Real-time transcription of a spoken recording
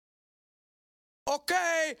Ok,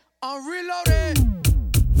 I'm reloaded.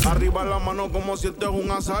 Arriba la mano como si esto es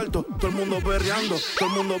un asalto. Todo el mundo perreando, todo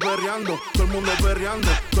el mundo perreando, todo el mundo perreando,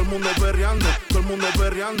 todo el mundo perreando, todo el mundo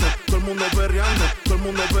perreando, todo el mundo perreando, todo el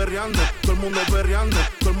mundo perreando, todo el mundo perreando,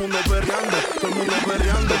 todo el mundo perreando, todo el mundo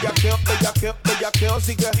perreando. Bellaqueo, bellaqueo, bellaqueo,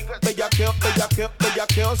 sigue. Bellaqueo, bellaqueo,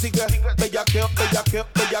 bellaqueo, sigue. Bellaqueo, bellaqueo,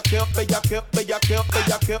 bellaqueo, bellaqueo, bellaqueo,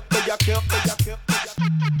 bellaqueo, bellaqueo, bellaqueo.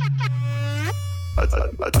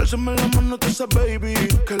 Álzame la mano a esa baby,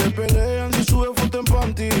 que le pelean si sube foto en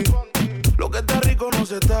panty. Lo que está rico no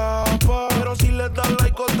se tapa, pero si le das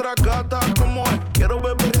like otra gata, como es. Quiero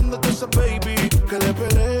ver perdiéndote esa baby, que le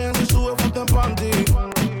pelean si sube foto en panty.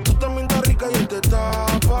 Tú también estás rica y él te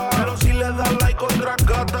tapa, pero si le das like otra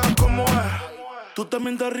gata, como es. Tú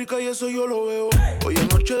también estás rica y eso yo lo veo. Hoy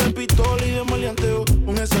es noche de pistola y de maleanteo.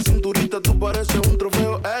 Con esa cinturita tú pareces un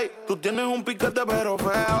trofeo. Ey, tú tienes un piquete pero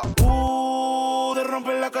feo. De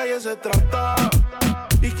romper la calle se trata.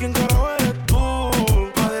 ¿Y quién carajo eres tú?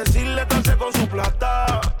 Pa' decirle que hace con su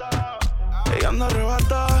plata. Ella anda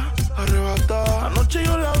arrebata, arrebata. Anoche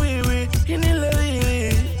yo la viví y ni le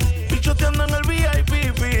di. Pichoteando en el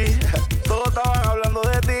VIP. Todos estaban hablando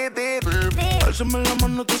de ti. Álzame la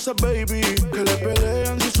mano a esa baby, que le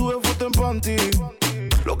pelean si sube foto en panty.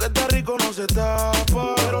 Lo que está rico no se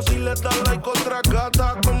tapa, pero si le das like otra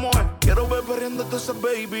gata, como es. Quiero ver perdiéndote esa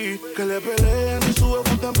baby, que le pelean si sube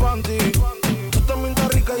foto en panty. Tú también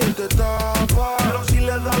estás rica y él te tapa, pero si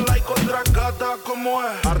le das like otra gata, como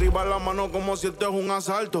es. Arriba la mano como si esto es un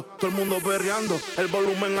asalto. Todo el mundo perreando, el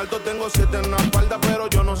volumen alto. Tengo 7 en la espalda, pero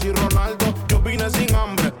yo no soy Ronaldo. Yo vine sin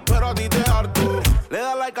hambre, pero a ti te harto. Le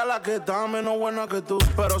da like a la que está menos buena que tú,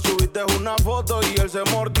 pero subiste una foto y él se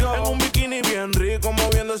mordió. En un bikini bien rico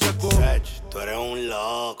moviendo ese culo. Tú eres un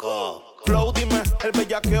loco. Flow, dime, el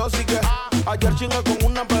bellaqueo sigue. Ayer chingué con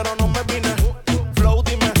una pero no me vine. Flow,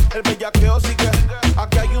 dime, el bellaqueo sigue.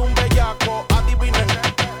 Aquí hay un bellaco, adivinen.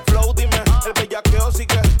 Flow, dime, el bellaqueo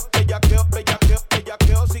sigue. Bellaqueo, bellaqueo,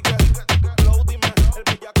 bellaqueo sigue. Flow, dime, el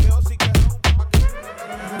bellaqueo sigue.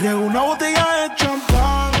 Llegó una botella de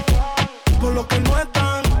champán, por los que no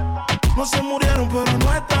están. No se murieron pero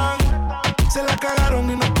no están. Se la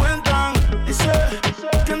cagaron y no cuentan. Dice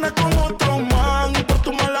que anda con otro man y por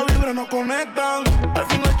tu mala vibra no conectan. Al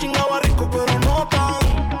final chingaba rico pero no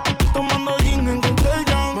tan. Tomando gin encontré el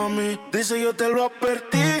jam. Mami, dice yo te lo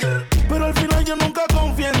advertí, pero al final yo nunca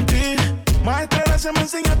confié en ti. Maestra gracias me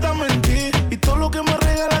enseñaste a mentir, y todo lo que me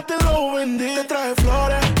regalaste lo vendí. Te traje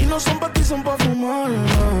flores y no son pa' ti, son pa' fumar.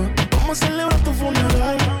 Vamos a celebrar tu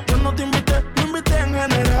funeral. Yo no te invité, no invité en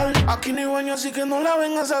general. Aquí ni baño así que no la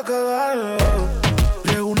vengas a cagar.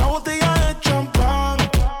 Llegó una botella de champán,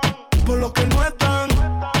 por los que no están.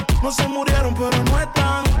 No se murieron pero no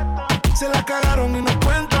están. Se la cagaron y no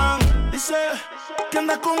cuentan. Dice que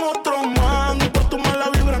anda con otro man y por tu mala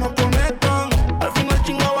vibra no conectan. Al final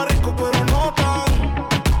chingaba rico pero no tan.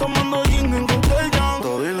 Tomando gin encontré el jam.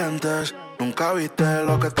 Todo y lentes, nunca viste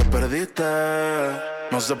lo que te perdiste.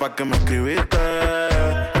 No sé pa' qué me escribiste.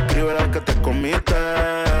 Escribe la que te comiste.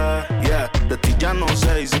 Yeah, de ti ya no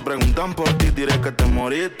sé. Y si preguntan por ti, diré que te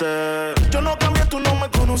moriste. Yo no cambié, tú no me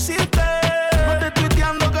conociste. No te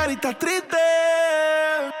tuiteando, caritas tristes.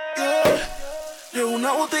 Yeah. Llegó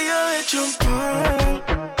una botella de champán,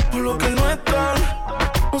 por lo que no están.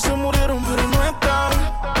 No se murieron, pero no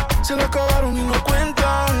están. Se la acabaron y no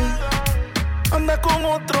cuentan. Anda con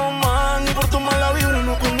otro man y por tu mala vibra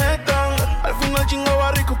no conectan. Al final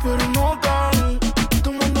chingaba rico, pero no tan.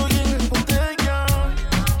 Tomando bien en botella.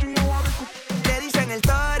 Te dicen el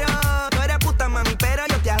toro, tú eres puta mami, pero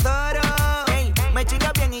yo te adoro. Hey, me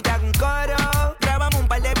chingas bien y te hago un coro. Grabamos un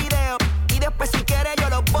par de videos y después si quieres yo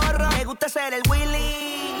los borro. Me gusta ser el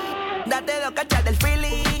Willy, date 2 cachas del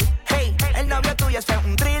Philly. Hey, el novio tuyo es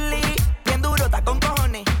un trilly, bien duro, está con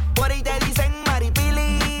cojones. Por ahí te dicen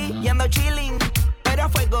maripili y ando chilling, pero a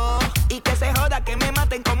fuego. Y que se joda, que me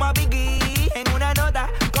maten como a Biggie. En una nota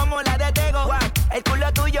como la de Tego. El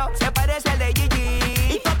culo tuyo se parece al de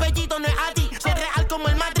Gigi. Y tu apellido no es Adi, ser real como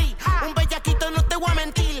el Madrid. Un bellaquito no te voy a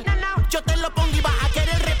mentir. Yo te lo pongo y vas a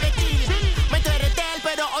querer repetir. Me eres de él,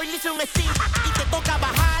 pero hoy le hice un steam. Y te toca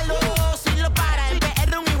bajarlo, si lo para. En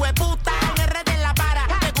PR un hijueputa, en RD la para.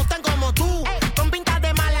 Te gustan como tú, con pinta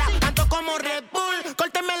de mala. Ando como Red Bull,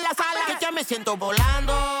 córteme en la sala. Que ya me siento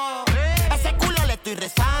volando. Ese culo le estoy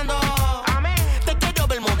rezando. Te quiero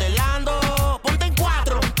ver modelando. Ponte en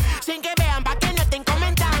 4, sin que vean pa' que no estén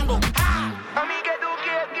comentando.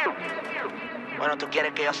 Bueno, tú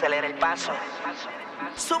quieres que yo acelere el paso.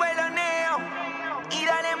 Súbelo, neo, y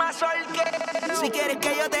dale más sol que. Si quieres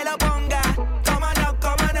que yo te lo ponga, cómo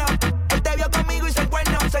no. Él te vio conmigo y se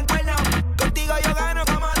encuernó. Contigo yo gano,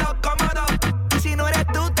 cómo no. Y si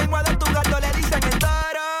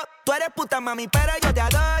mami, pero yo te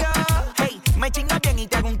adoro. Hey, me chingas bien y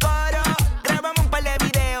te hago un coro. Grabamos un par de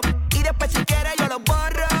videos y después si quieres yo los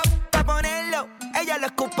borro. Pa' ponerlo, ella lo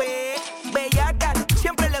escupe. Bellaca,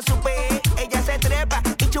 siempre lo supe. Ella se trepa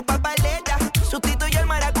y chupa paleta. Sustituyo el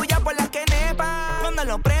maracuyá por las que nepa. Cuando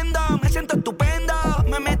lo prendo, me siento estupendo.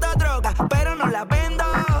 Me meto droga, pero no la vendo.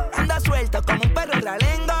 Ando suelto como un perro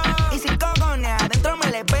tralengo. Y sin cojones adentro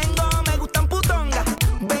me les vengo. Me gustan putongas,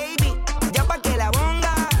 baby, ya pa' que la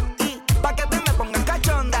bonga. Y pa' que te me pongan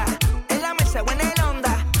cachonda. En la mesa o en el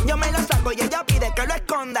onda. Yo me lo saco y ella pide que lo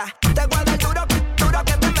esconda. Te guardo el duro, duro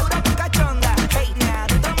que te me duro cachonda. Hey, ni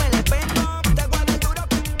adentro me les vengo. Te guardo el duro,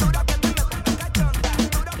 duro que te me pongan cachonda.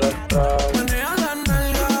 Menea la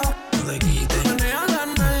nalga, no te quites. Menea la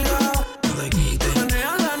nalga, no te quites.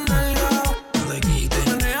 Menea la nalga, no te quites.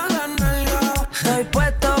 Menea la nalga. Estoy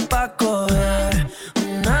puesto pa' coger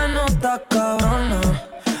una nota cabrona,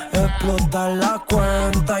 explotar la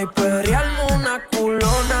cuenta y perrearme una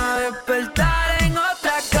culona, despertar en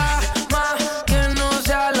otra cama que no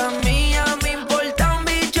sea la mía. Me importa un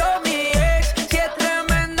bicho mi ex, si es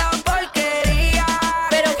tremenda porquería.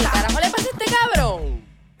 ¿Pero qué carajo le pasa a este cabrón?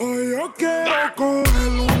 Hoy yo quiero coger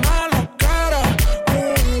una locara,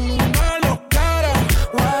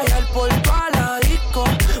 Guayar por toda la disco,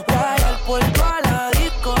 guayar por toda la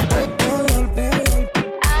disco.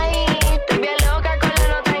 Ay, estoy bien loca con la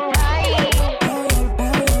nota en high.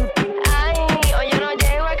 Ay, hoy yo no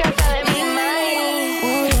llego a casa de mi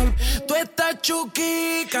mai. Tú estás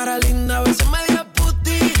chuki, cara linda, a veces media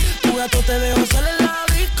puti. Tu gato te dejo salir en la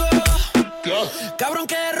disco. Cabrón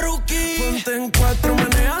que es rookie. Ponte en cuatro,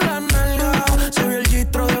 menea la nalga. Se ve el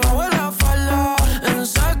gistro debajo de la falda. En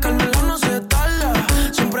sacármela no se tarda.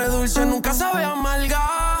 Siempre dulce, nunca sabe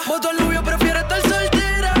amarga. Voto aluvio, prefiere estar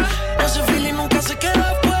soltera. No se fila y nunca se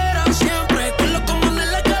queda afuera. Siempre con los comunes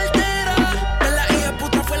en la cartera. De la hija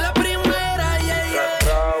puta fue la primera, yeah,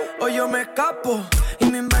 yeah. Hoy yo me escapo y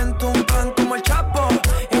me invento un plan como el Chapo.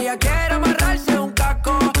 Ella quiere amarrarse un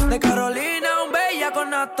caco de Carolina, un bella con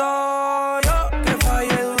nato. Yo que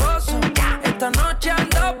fallé dudoso, esta noche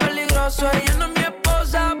ando peligroso. Ella no es mi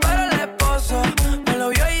esposa, pero el esposo me lo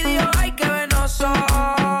vio y dijo, ay, qué venoso.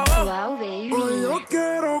 Wow, baby. Hoy yo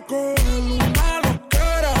quiero coger una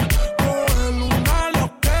loquera,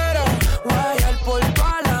 Guayar por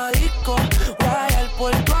toda la disco, guayar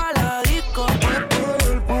por toda la disco.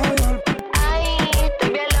 Ay, estoy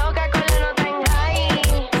bien loca con la nota en high.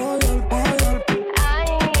 Ay,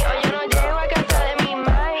 hoy yo no llego a casa de mi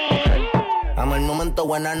mai. Amo el momento,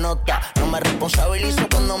 buena nota. No me responsabilizo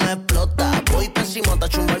cuando me explota. Voy pésimo, te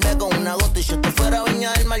chumbarme con una gota. Y si esto fuera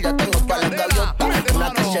Viña del Mar, ya tengo todas las gaviotas.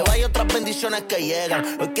 Una que se va y otras bendiciones que llegan.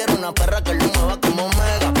 Hoy quiero una perra que lo mueva como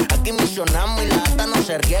Mega. Aquí misionamos y la ata no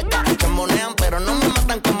se riega. Se monean, pero no me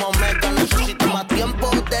matan como Mega. Necesito más tiempo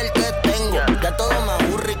del que tengo. Ya todo me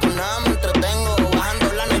aburre y con nada me entretengo.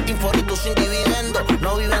 Bajando la net y tú sin dividendo.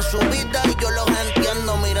 No viven su vida y yo los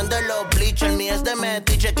entiendo. Miren de los bleachers, mi es de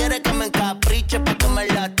metiche. Quiere que me encapriche pa'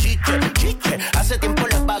 comer la chiche. Hace tiempo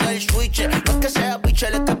le pagué el switch. No es que sea biche,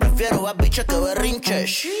 es que prefiero a biche que berrinche.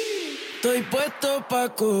 Estoy puesto pa'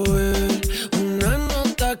 coger una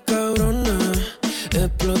nota cabrona,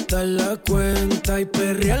 explotar la cuenta y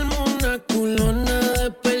perrearme una culona,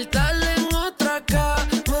 despertarle en otra cama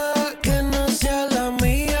que no sea la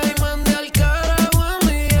mía y mande al carajo a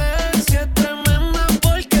mi ex, si es tremenda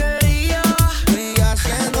porquería. Estoy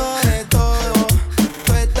haciendo de todo.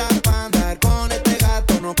 Tú estás pa' andar con este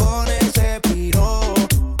gato, no con ese piro.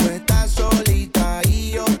 Tú estás solita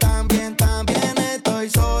y yo también estoy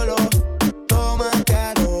solo. Toma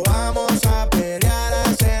que lo vamos a pelear, a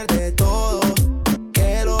hacer de todo.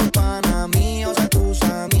 Que los panas míos a tus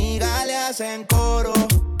amigas le hacen coro.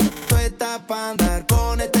 Tú estás pa' andar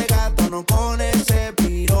con este gato, no con ese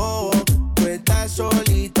piro. Tú estás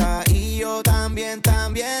solita y yo también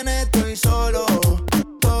estoy solo.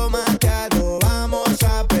 Toma que algo vamos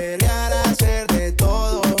a pelear, a hacer de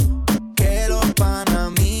todo. Que los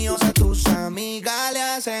panas míos a tus amigas le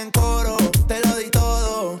hacen coro. Te lo di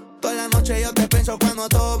todo. Toda la noche yo te pienso cuando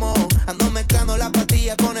tomo. Ando mezclando las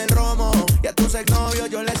pastillas con el romo. Y a tus exnovios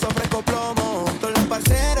yo les ofrezco plomo. Todos los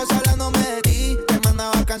parceros hablándome de ti. Te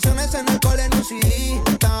mandaba canciones en el cole en un CD.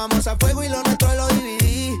 Estábamos a fuego y lo nuestro lo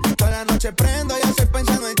dividí. Toda la noche prendo y estoy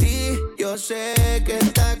pensando en ti. Yo sé que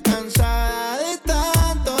estás cansada de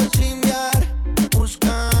tanto chimbear,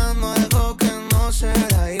 buscando algo que no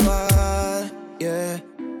será igual. Yeah.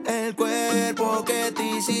 El cuerpo que te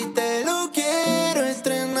hiciste lo quiero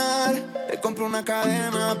estrenar. Te compro una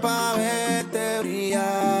cadena pa' verte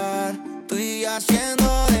brillar. Estoy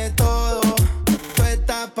haciendo de todo. Tú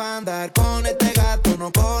estás pa' andar con este gato,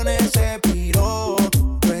 no con ese piro.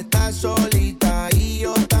 Tú estás estás solita y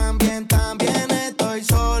yo también estoy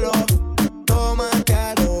solo. Toma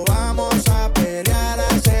que lo vamos a pelear, a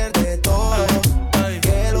hacer de todo.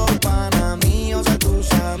 Que los panas míos a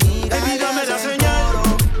tus amigas. Baby, dame la señal.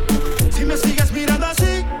 Si me sigues mirando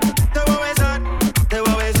así, te voy a besar, te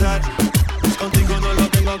voy a besar. Contigo no lo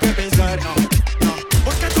tengo que pensar, no.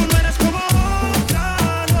 Porque tú no eres como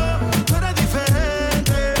otra, no. Tú eres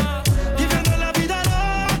diferente. Viviendo la vida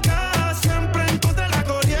loca, siempre en contra de la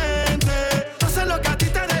corriente. Haces lo que a ti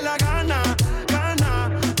te dé la gana, gana.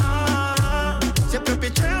 Siempre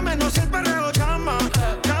pichéame, no sé el perreo llama,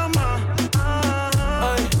 llama.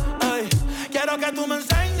 Quiero que tú me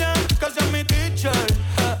enseñes que seas mi teacher.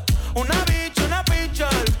 Una bitch, una pitcher.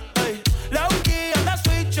 La Uki anda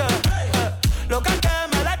switcher. Lo que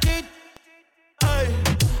me la chit.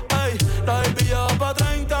 La baby lleva pa'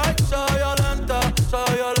 30 y soy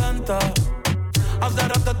violenta. Hace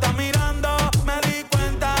rato está mirando, me di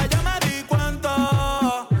cuenta, ya me di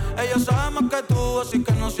cuenta. Ella sabe más que tú, así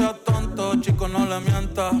que no seas tonto, chico, no le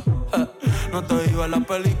mientas. No te digo en la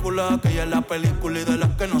película, que ella es la película y de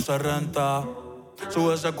las que no se renta.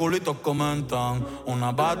 Sube ese culito, comentan.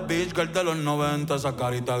 Una bad bitch girl de los 90. Esa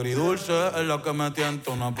carita agridulce es la que me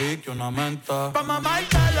tienta. Una pique, una menta. Pa'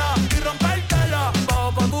 mamártela y rompértela.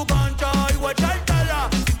 Bajo pa' tu cancha y guachártela.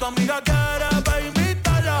 Si tu amiga quiere, ve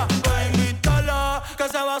invítala. Que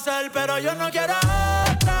se va a hacer, pero yo no quiero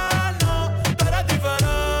otra, no. Tú eres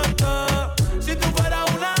diferente. Si tú fueras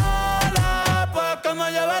una ala, pues que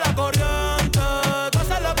me lleve la corriente. Tú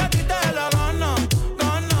haces lo que a ti te dé la gana,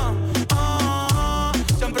 gana.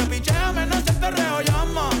 Siempre pichéame, no sé el perreo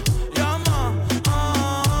llama, llama.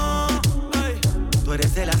 Tú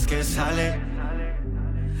eres de las que sale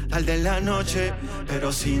al de la noche,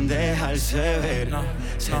 pero sin dejarse ver.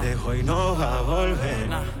 Se dejó y no va a volver.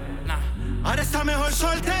 Ahora está mejor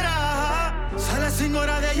soltera. Sale sin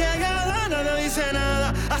hora de llegada, no le dice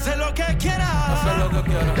nada. Hace lo que quiera.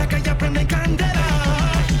 La calle prende candela.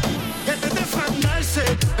 Es de desfandarse,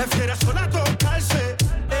 prefiere sola tocarse.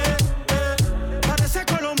 Parece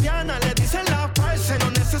colombiana, le dicen la parce. No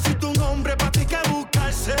necesito un hombre pa' ti que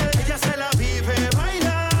buscarse. Ella se la vive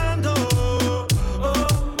bailando.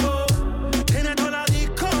 Tiene toda la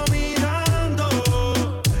disco mirando.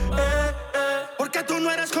 Porque tú no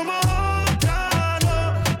eres como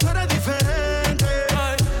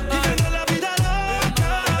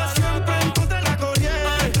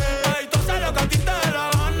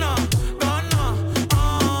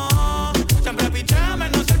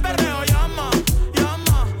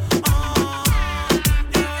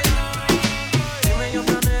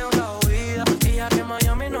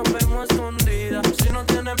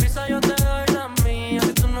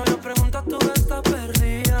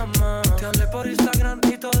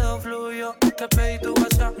te pedí tu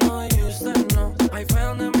WhatsApp, no dijiste no. Ahí fue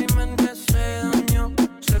donde mi mente se dañó.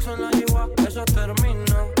 Sexo en la yegua, eso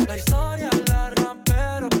terminó. La historia es larga,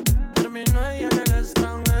 pero terminó ella en el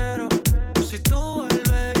extranjero. Si tú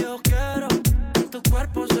vuelves, yo quiero en tu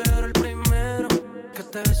cuerpo ser el primero. Que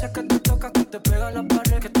te besa, que te toca, que te pega a la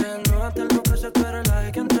pared. Que te desnuda, te enloquece, tú eres la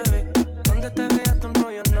de quien te ve. Donde te veas tu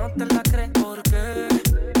novio no te la crees. ¿Por qué?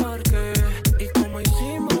 ¿Por qué? Y como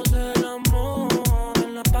hicimos el amor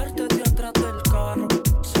en la parte de atrás del carro.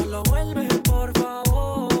 Solo vuelve, por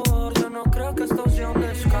favor. Yo no creo que esta opción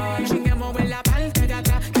descargue. Chingamos en la parte de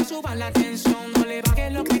atrás, que suba la tensión. No le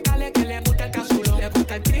bajen los cristales, que le gusta el cazulo. Le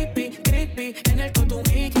gusta el creepy, creepy. En el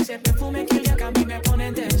cotumí, ese perfume que ya que a mí me pone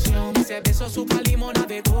en tensión. Ese beso, su limona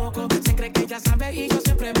de coco. Se cree que ya sabe y yo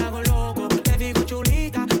siempre me hago loco. Te digo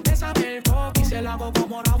chulita, bésame el coco. Y se lo hago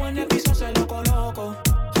como rabo en el piso, se lo coloco.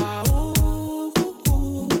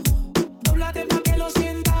 Dóblate pa' que lo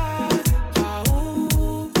sientas.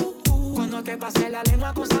 Cuando te pase la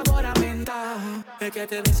lengua con sabor a menta. El que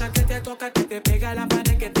te besa, que te toca, que te pega a la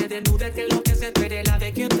pared, que te desnude, que lo que se tú eres la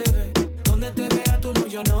de quien te ve. Donde te vea tú no,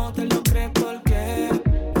 yo no te lo crees. ¿Por qué?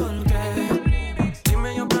 ¿Por qué?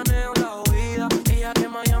 Dime, yo planeo la huida. Y ya que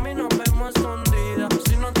en Miami nos vemos escondidas.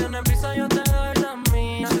 Si no tienes visa, yo te doy la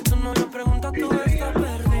mía. Si tú no me preguntas, tú estás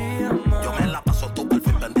perdida, ma. Yo me la paso tu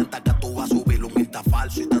perfil pendiente que tú vas a subir un Insta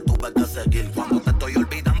falso y te tuve que seguir. Cuando te estoy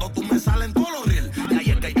olvidando, tú me salen todos los reels. Y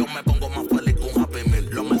ahí es que yo me pongo más feliz que un Happy Meal.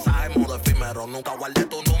 Los mensajes modo efímero, nunca guardé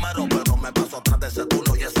tu número, pero me paso atrás de ese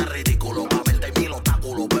culo y ese ridículo. Pa' verte mil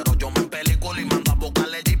obstáculos, pero yo me empeliculo y mando a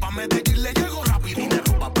buscarle allí pa' Medellín, le llego rápido. Y de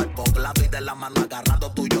rumba pa'l poblado y de la mano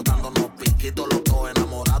agarrado, tú y yo dándonos piquitos, los dos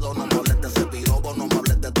enamorados. No me hables de ese pirobo, no me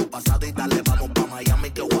hables de tu pasado y dale, vamos pa'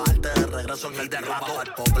 Miami que voy a darte de regreso en el derrado.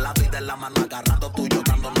 Al poblado y de la mano agarrado, tú y yo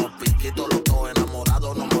dándonos piquitos, los dos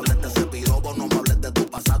enamorados. No me hables de ese pirobo, no me hables de tu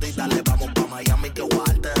pasado y dale, vamos pa' Miami que voy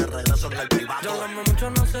a darte de regreso en el privado. Yo amo mucho,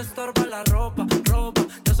 no sé estorba la ropa, ropa.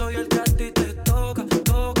 Yo soy el que a ti te toca,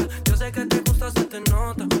 toca. Yo sé que te gusta, se te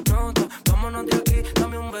nota, nota. Vámonos de aquí,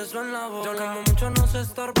 dame un beso en la boca. Yo como mucho no se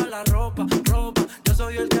estorba la ropa, ropa. Yo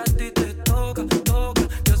soy el que a ti te toca, toca.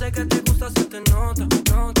 Yo sé que te gusta, se te nota,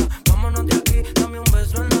 nota. Vámonos de aquí, dame un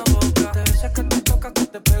beso en la boca. Te veces que te toca, que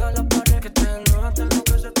te pega la pared. Que te enoja, te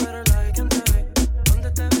enloquece, tú eres la quien te ve.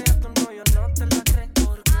 Donde te veas tu novio, no te la crees.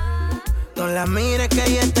 ¿Por qué? No la mires que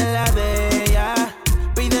ella está en la de ella.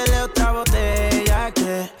 Pídele otra botella,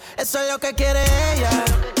 que eso es lo que quiere ella.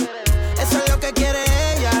 Eso es lo que quiere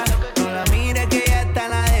ella. No la mires que ella está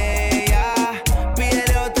en la de ella.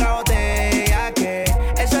 Pídele otra botella, que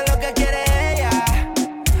eso es lo que quiere ella.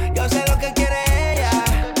 Yo sé lo que quiere ella.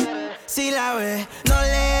 Si la ves, no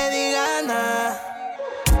le digas nada.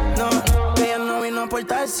 No, que ella no vino a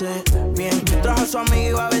portarse bien. Trajo a su amigo y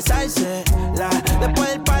iba a besarse. Después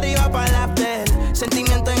del party iba para el after.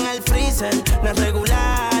 Sentimiento en el freezer, no es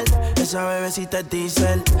regular. Esa bebecita es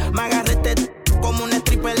diesel. Me agarré como un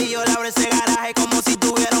stripper y yo le abro ese garaje como si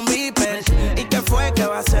tuviera un beeper. ¿Y qué fue? ¿Qué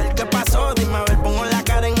va a hacer? ¿Qué pasó? Dime a ver, pongo la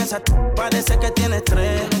cara en esa parece que tiene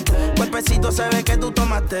estrés. Cuerpecito se ve que tú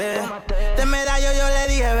tomaste. De medallo yo le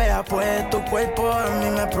dije, vea pues, tu cuerpo a mí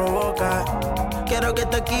me provoca. Quiero que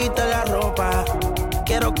te quite la ropa.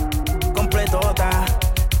 Quiero completota.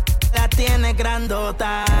 La tienes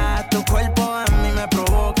grandota. Tu cuerpo a mí me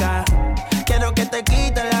provoca. Quiero que te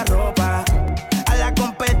quite la ropa. A la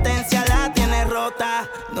competencia la tienes rota.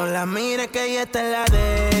 No la mires que ella está en la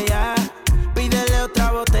de ella. Pídele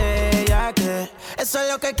otra botella, que eso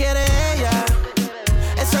es lo que quiere ella.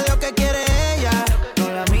 Eso es lo que quiere ella. No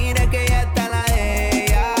la mires que ella está en la de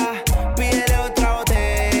ella. Pídele otra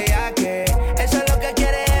botella, que eso es lo que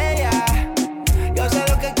quiere ella. Yo sé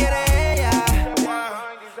lo que quiere ella.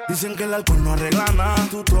 Dicen que el alcohol no arregla nada.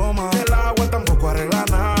 Tú tomas, el agua tampoco arregla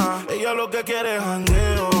nada. Ella lo que quiere es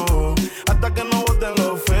jangueo, hasta que no boten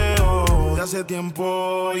lo feo. De hace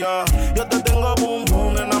tiempo ya, yo te tengo boom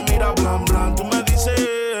boom en la mira blan blan. Tú me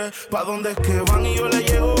dices, ¿pa' dónde es que van? Y yo le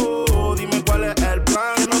llego, dime cuál es el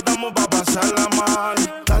plan. Que nos damos pa' pasarla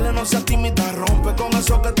mal. Dale, no seas tímida, rompe. Con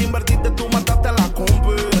eso que te invertiste, tú mataste a la compa.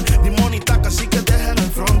 Dime bonita, así que dejen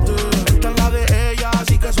el frente. Esta es la de ella,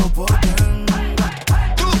 así que soporten.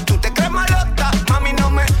 Tú te crees malota, mami, no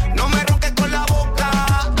me ronques con la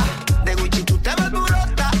boca. De Gucci tú te ves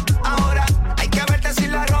durota, ahora hay que verte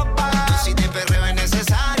sin la ropa. Si te perreo es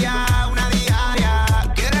necesaria, una diaria.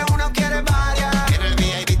 Tú quieres una o quieres varias. En el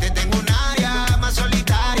VIP te tengo un área más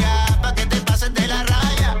solitaria, pa' que te pases de la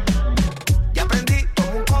raya. Ya aprendí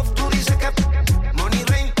como un cof, tú dices que Money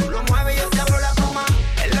Rain, tú lo mueves y yo te abro la pluma.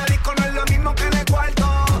 En la disco no es lo mismo que en el cuarto.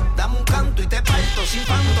 Dame un canto y te parto sin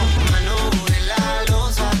panto. Mano en la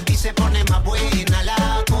losa y se pone más buena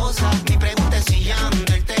la cosa. Mi pregunta es si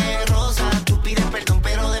Yandel te rosa. Tú pides perdón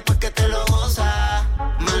pero después que te lo goza.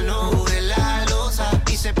 Mano en la losa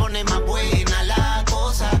y se pone más buena la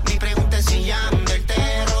cosa. Mi pregunta es si Yandel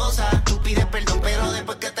te rosa. Tú pides perdón pero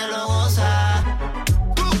después que te lo goza.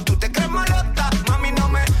 Tú te crees malota, mami, no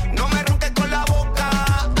me ronques con la boca.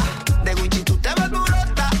 De Gucci tú te ves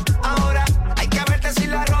durota, ahora hay que verte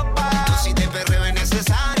sin la ropa. Si te perreo es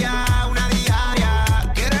necesaria, una diaria.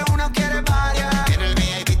 Tú quieres una o quieres varias. En el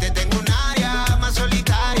VIP te tengo un área más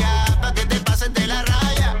solitaria, pa' que te pases de la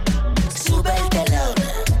raya. Sube el telón,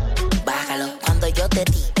 bájalo cuando yo te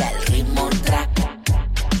diga el ritmo track.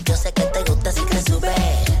 Yo sé que te gusta así que sube.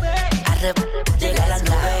 Arriba, llega a las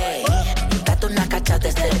 9. Date una cacha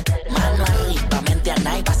desde mano arriba, mente a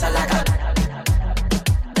nada y pasa la gana.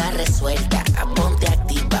 La resuelta, ponte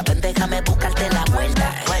activa, ven déjame buscarte la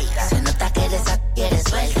vuelta. Se nota que eres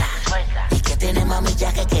suelta y que tiene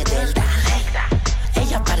mamillaje que delta.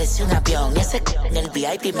 Ella parece un avión, ese en el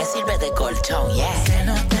VIP me sirve de colchón, yeah. Se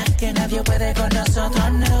nota que nadie puede con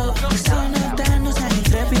nosotros, no. Se nota, no sale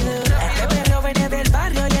intrépido. Este perro viene del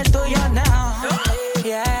barrio y el tuyo no.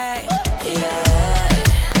 Yeah, yeah.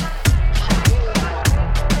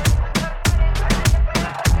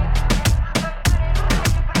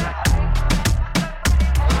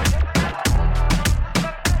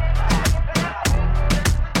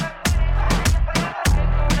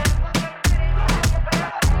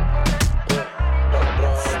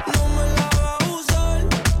 No me la va a usar.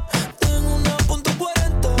 Tengo una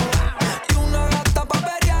 .40 y una gata pa'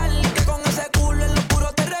 pelear, que con ese culo en lo puro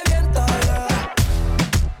te revienta.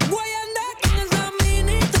 Voy a andar con esa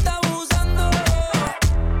mini, te está abusando.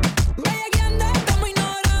 Vaya que anda, estamos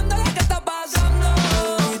ignorando lo que está pasando.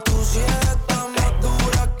 Y tú si estás más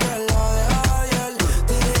dura que la de ayer,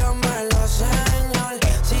 tírame la señal.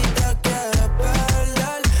 Si te quieres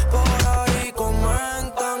perder, por ahí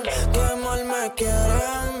comentan que mal me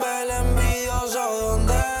quieren ver, envidioso,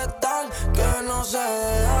 ¿dónde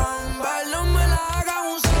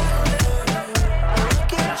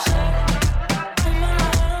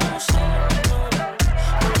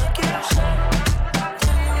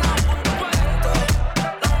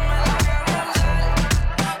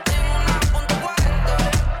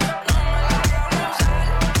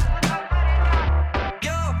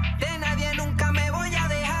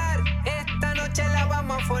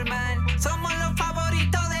vamos a formar. Somos los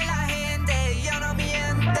favoritos de la gente y ya no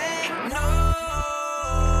mienten.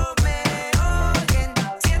 No me oyen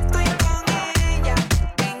si estoy con ella.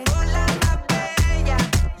 Tengo la más bella,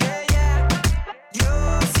 yeah, yeah.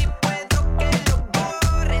 Yo sí puedo que lo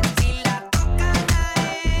borren si la tocan a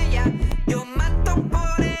ella. Yo mato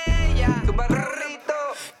por ella. Tu barrito.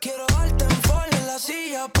 Quiero darte en fall en la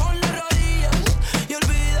silla, ponle rodillas y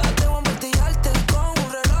olvídate, voy a martillarte con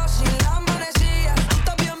un reloj sin la manecilla. Tú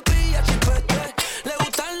estás bien pilla, chipete, le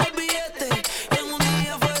gustan los billetes. En un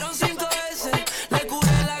día fueron 5 veces, le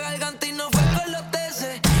curé la garganta y no fue con los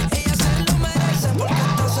teces. Ella se lo merece porque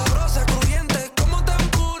está sabrosa, crujiente como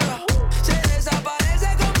tempura. Se desaparece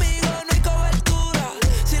conmigo, no hay cobertura.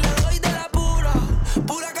 Si le doy de la pura,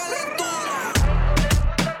 pura calentura.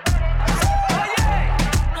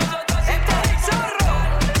 Este es el zorro,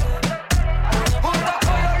 junto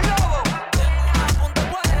con los lobos.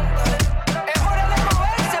 Es hora de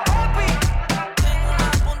moverse, papi.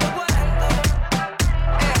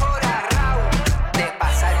 Es hora, Raúl, de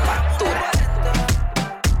pasar factura.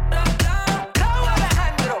 Raúl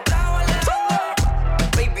Alejandro,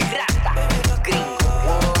 Baby Rata, Gringo,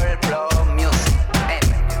 World Flow Music.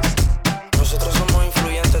 Nosotros somos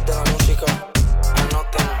influyentes de la música.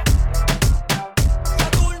 Anoten.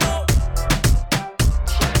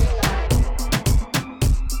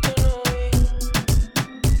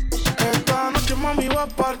 Esta noche mami va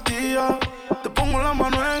partida. Te pongo la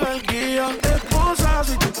mano en el guía. Esposa,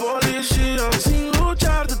 soy tu policía. Sin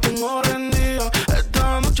luchar te tengo rendida.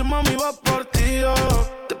 Esta noche mami va partida.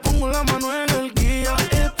 Te pongo la mano en el guía.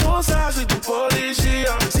 Esposa, soy tu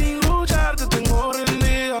policía. Sin luchar te tengo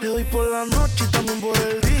rendida. Te doy por la noche y también por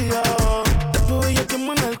el día. Después ella que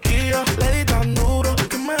me anarquía. Le di tan duro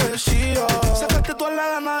que me decía. Sacaste toda la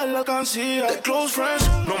gana de la alcancía. De close friends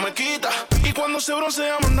no me quita. Y cuando se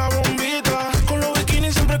broncea manda bombita. Con los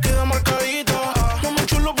bikinis siempre queda marcadita. No me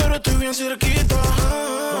chulo pero estoy bien cerquita.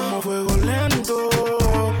 Vamos a fuego lento.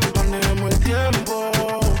 Manejemos el tiempo.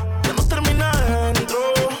 Ya no termina adentro.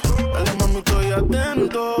 Dale mami estoy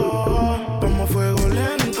atento. Vamos a fuego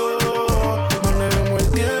lento. Manejemos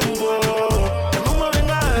el tiempo. Ya no me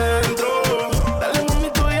venga adentro. Dale mami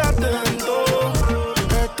estoy atento.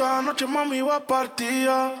 Esta noche mami va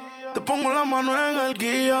partida. Te pongo la mano en el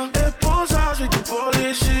guía. Esposa, soy tu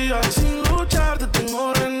policía. Sin luchar te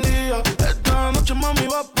tengo rendida. Esta noche mami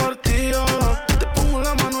va partida. Te pongo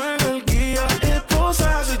la mano en el guía.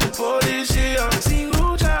 Esposa, soy tu policía. Sin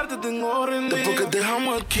luchar te tengo rendida. Después que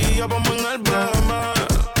dejamos aquí ya vamos en el BM.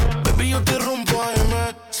 Baby yo te rompo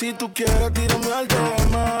AM. Si tú quieres tírame al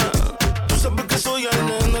tema. Tú sabes que soy el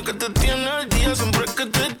nene que te tiene al día siempre que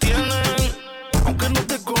te tienen. Aunque no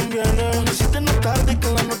te conviene, me hiciste no tarde que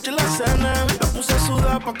en la noche la cena. La puse a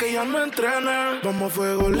sudar pa' que ya no entrene. Vamos a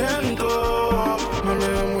fuego lento,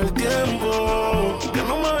 manejemos el tiempo. Que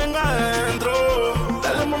no me venga adentro,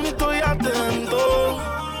 dale mami estoy atento.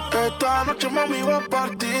 Esta noche mami va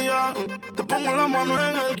partida. Te pongo la mano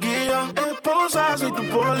en el guía. Esposa, soy tu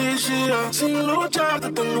policía. Sin luchar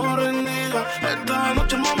te tengo rendida.